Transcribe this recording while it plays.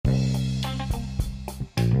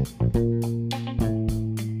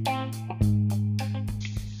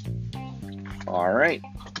All right,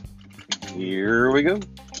 here we go.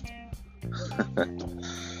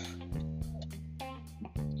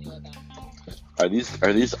 Are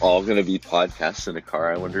these all going to be podcasts in a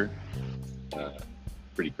car, I wonder?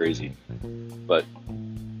 Pretty crazy. But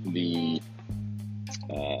the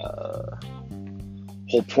whole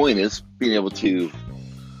point is being able to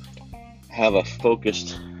have a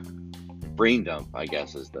focused brain dump, I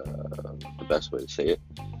guess is the best way to say it.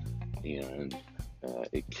 And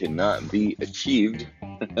it cannot be achieved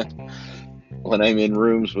when I'm in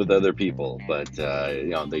rooms with other people, but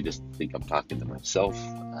they just think I'm talking to myself.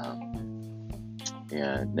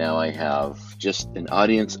 And now I have just an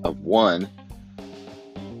audience of one,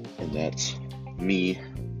 and that's me,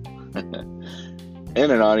 and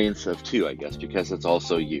an audience of two, I guess, because it's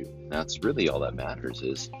also you. That's really all that matters,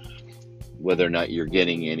 is whether or not you're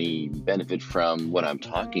getting any benefit from what I'm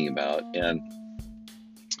talking about. And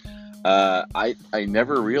I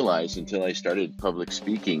never realized until I started public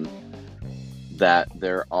speaking that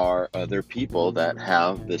there are other people that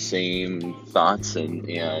have the same thoughts and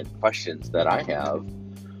questions that I have.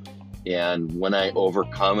 And when I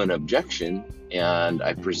overcome an objection and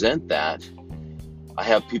I present that, I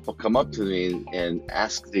have people come up to me and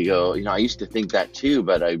ask, they go, I used to think that too,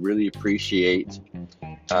 but I really appreciate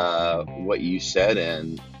what you said.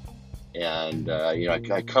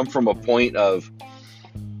 I come from a point of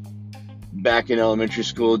back in elementary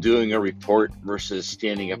school doing a report versus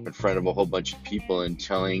standing up in front of a whole bunch of people and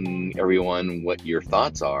telling everyone what your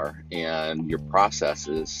thoughts are and your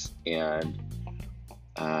processes, and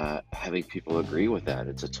having people agree with that.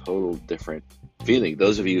 It's a total different feeling.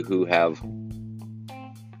 Those of you who have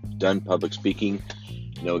done public speaking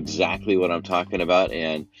know exactly what I'm talking about,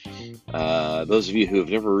 and those of you who have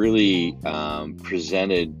never really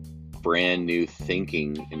presented brand new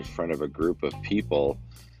thinking in front of a group of people,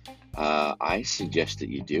 I suggest that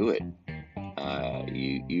you do it.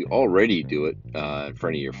 You already do it in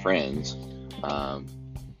front of your friends.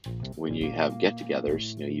 When you have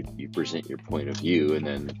get-togethers, you present your point of view, and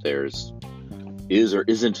then there's is or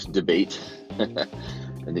isn't debate, and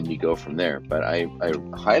then you go from there. But I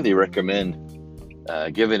highly recommend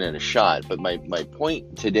giving it a shot. But my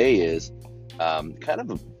point today is kind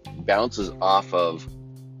of bounces off of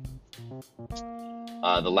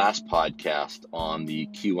the last podcast on the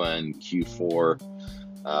Q1,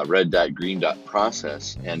 Q4 red dot, green dot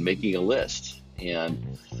process and making a list.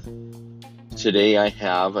 And today I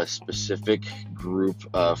have a specific group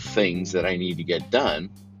of things that I need to get done,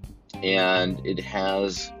 and it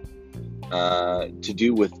has to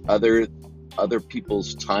do with other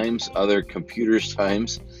people's times, other computers'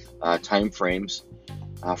 times, time frames.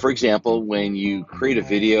 For example, when you create a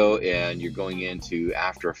video and you're going into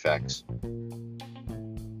After Effects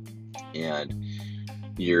and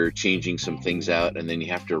you're changing some things out, and then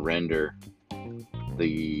you have to render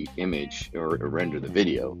the image or render the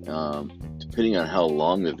video. Depending on how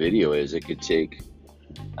long the video is, it could take,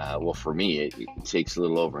 for me, it takes a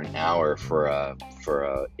little over an hour for a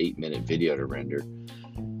 8-minute video to render.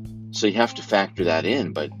 So you have to factor that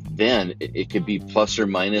in, but then it could be plus or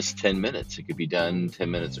minus 10 minutes. It could be done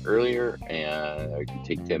 10 minutes earlier, and it could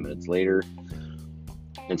take 10 minutes later.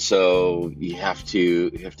 And so you have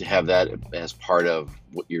to have that as part of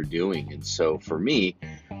what you're doing. And so for me,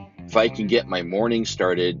 if I can get my morning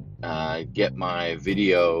started, get my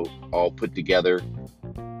video all put together,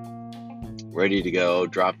 ready to go,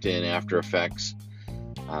 dropped in After Effects,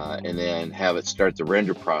 and then have it start the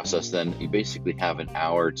render process, then you basically have an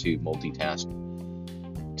hour to multitask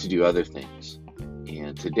to do other things.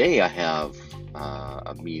 And today I have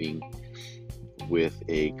a meeting with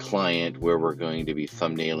a client where we're going to be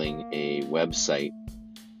thumbnailing a website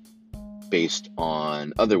based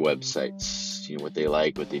on other websites, what they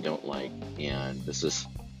like, what they don't like. And this is,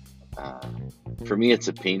 for me, it's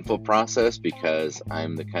a painful process because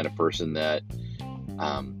I'm the kind of person that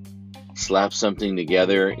slaps something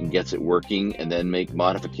together and gets it working and then make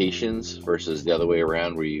modifications, versus the other way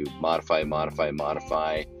around where you modify.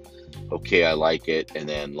 Okay, I like it, and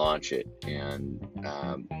then launch it. And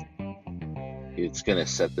it's going to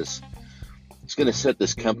set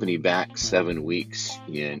this company back 7 weeks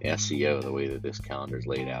in SEO, the way that this calendar is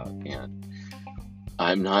laid out. And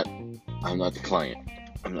I'm not the client.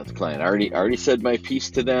 I already said my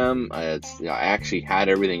piece to them. I actually had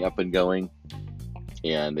everything up and going,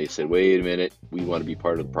 and they said, wait a minute, we want to be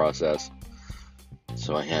part of the process.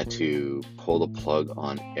 So I had to pull the plug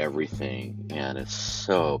on everything, and it's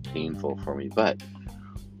so painful for me. But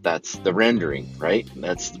that's the rendering, right?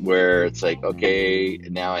 That's where it's like, okay,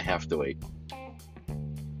 now I have to wait.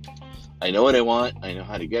 I know what I want, I know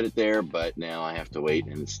how to get it there, but now I have to wait.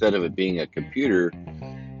 And instead of it being a computer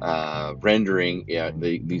rendering, yeah,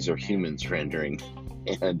 these are humans rendering,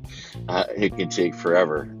 and it can take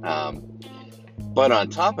forever. But on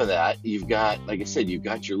top of that, you've got, like I said, you've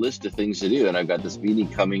got your list of things to do. And I've got this meeting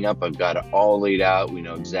coming up. I've got it all laid out. We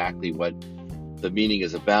know exactly what the meeting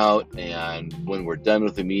is about, and when we're done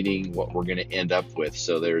with the meeting, what we're going to end up with.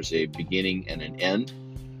 So there's a beginning and an end.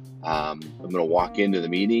 I'm going to walk into the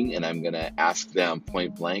meeting and I'm going to ask them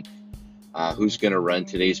point blank, who's going to run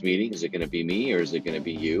today's meeting? Is it going to be me or is it going to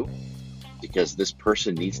be you? Because this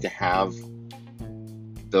person needs to have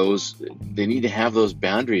those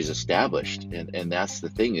boundaries established. And that's the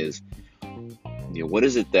thing is, what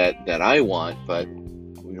is it that I want, but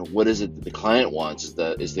what is it that the client wants?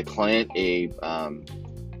 Is the client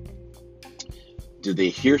do they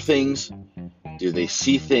hear things? Do they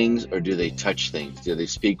see things, or do they touch things? Do they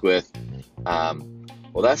speak with,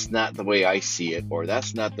 well, that's not the way I see it, or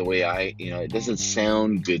that's not the way it doesn't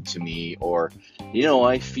sound good to me, or,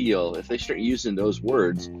 I feel. If they start using those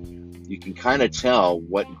words, you can kind of tell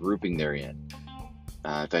what grouping they're in.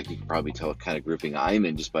 In fact, you can probably tell what kind of grouping I'm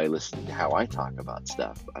in just by listening to how I talk about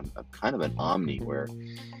stuff. I'm kind of an omni, where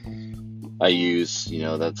I use,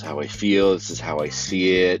 that's how I feel, this is how I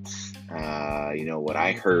see it, what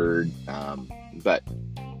I heard. But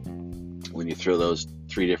when you throw those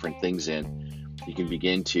three different things in, you can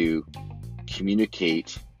begin to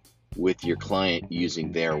communicate with your client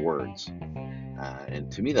using their words.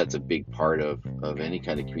 And to me, that's a big part of any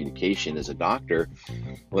kind of communication. As a doctor,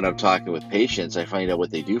 when I'm talking with patients, I find out what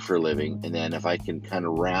they do for a living. And then if I can kind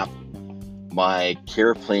of wrap my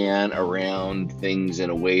care plan around things in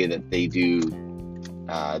a way that they do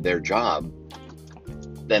their job,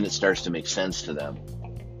 then it starts to make sense to them.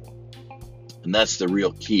 And that's the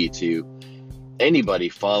real key to anybody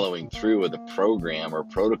following through with a program or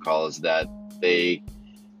protocol, is that they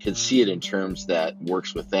can see it in terms that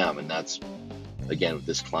works with them. And that's, again, with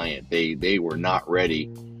this client, they were not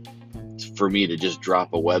ready for me to just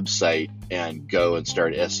drop a website and go and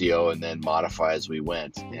start SEO and then modify as we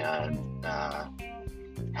went. And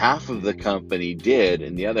half of the company did,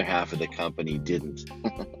 and the other half of the company didn't.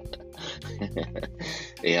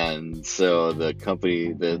 And so the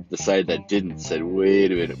company, the side that didn't, said,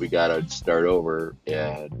 wait a minute, we got to start over.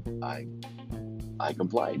 And I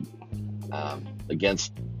complied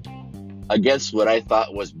against what I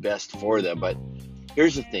thought was best for them. But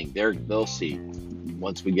here's the thing, they'll see.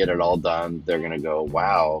 Once we get it all done, they're going to go,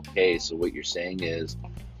 wow, okay, so what you're saying is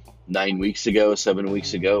 7 weeks ago,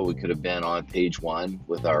 we could have been on page 1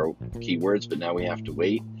 with our keywords, but now we have to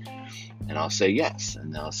wait. And I'll say yes.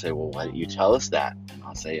 And they'll say, well, why didn't you tell us that? And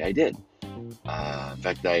I'll say, I did. In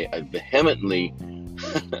fact, I vehemently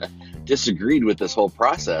disagreed with this whole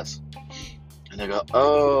process. And they go,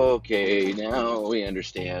 oh, okay, now we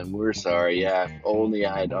understand. We're sorry. Yeah, if only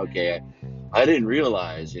I didn't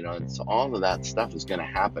realize, and so all of that stuff is going to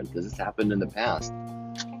happen because it's happened in the past.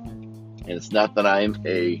 And it's not that I'm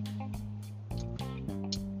a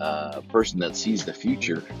person that sees the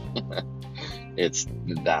future. It's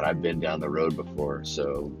that I've been down the road before.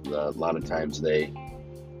 So a lot of times they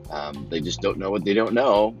just don't know what they don't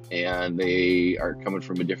know, and they are coming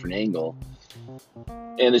from a different angle.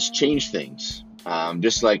 And it's changed things.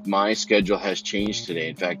 Just like my schedule has changed today.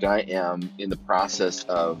 In fact, I am in the process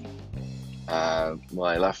of, I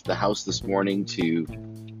left the house this morning to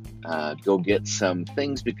go get some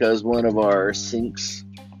things because one of our sinks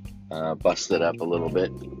busted up a little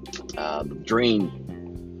bit.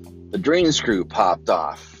 The drain screw popped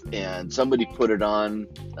off, and somebody put it on,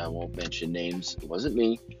 I won't mention names, it wasn't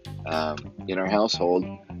me, in our household,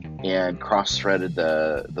 and cross-threaded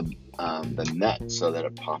the nut so that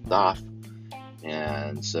it popped off.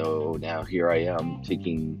 And so now here I am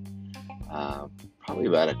taking probably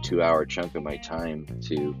about a 2-hour chunk of my time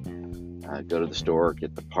to go to the store,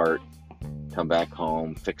 get the part, come back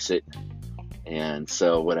home, fix it. And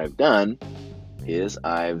so what I've done is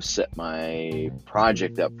I've set my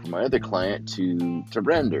project up for my other client to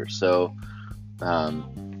render. So I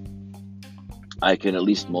can at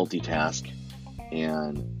least multitask,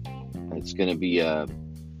 and it's going to be a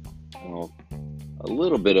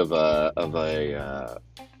little bit of a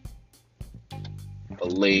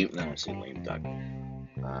lame, no, I don't say lame duck.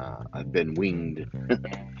 I've been winged.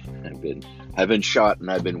 I've been shot and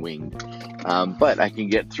I've been winged. But I can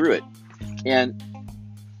get through it, and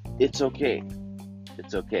it's okay.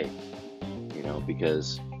 It's okay,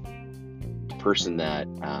 because the person that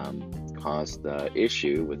caused the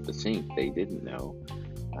issue with the sink, they didn't know.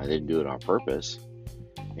 I didn't do it on purpose,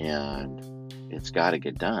 and it's got to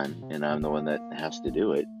get done, and I'm the one that has to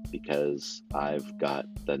do it because I've got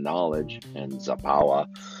the knowledge and the power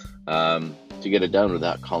to get it done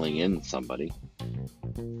without calling in somebody.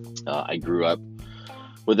 I grew up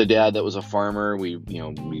with a dad that was a farmer. We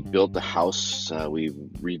built the house. We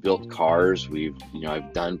rebuilt cars.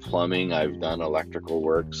 I've done plumbing. I've done electrical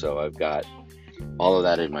work. So I've got all of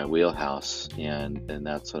that in my wheelhouse, and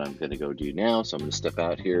that's what I'm going to go do now. So I'm going to step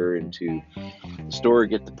out here into the store,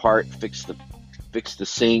 get the part, fix the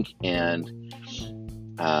sink, and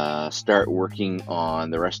start working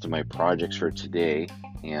on the rest of my projects for today.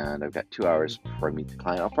 And I've got 2 hours before I meet the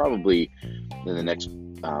client. I'll probably in the next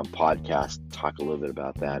podcast talk a little bit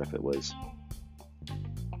about that if it was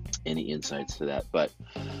any insights to that. But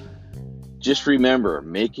just remember,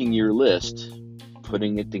 making your list,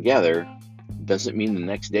 putting it together, doesn't mean the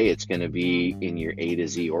next day it's going to be in your A to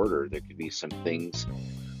Z order. There could be some things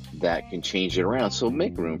that can change it around. So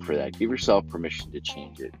make room for that. Give yourself permission to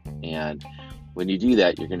change it. And when you do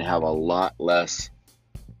that, you're going to have a lot less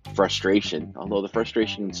frustration, although the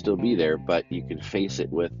frustration can still be there, but you can face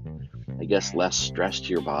it with, I guess, less stress to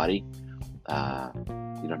your body.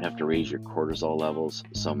 You don't have to raise your cortisol levels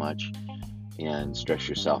so much and stress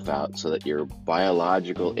yourself out, so that your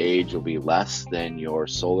biological age will be less than your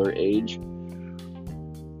solar age.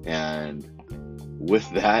 And with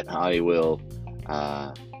that, I will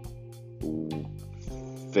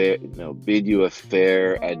bid you a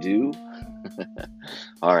fair adieu.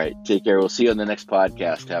 All right, take care. We'll see you on the next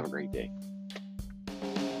podcast. Have a great day.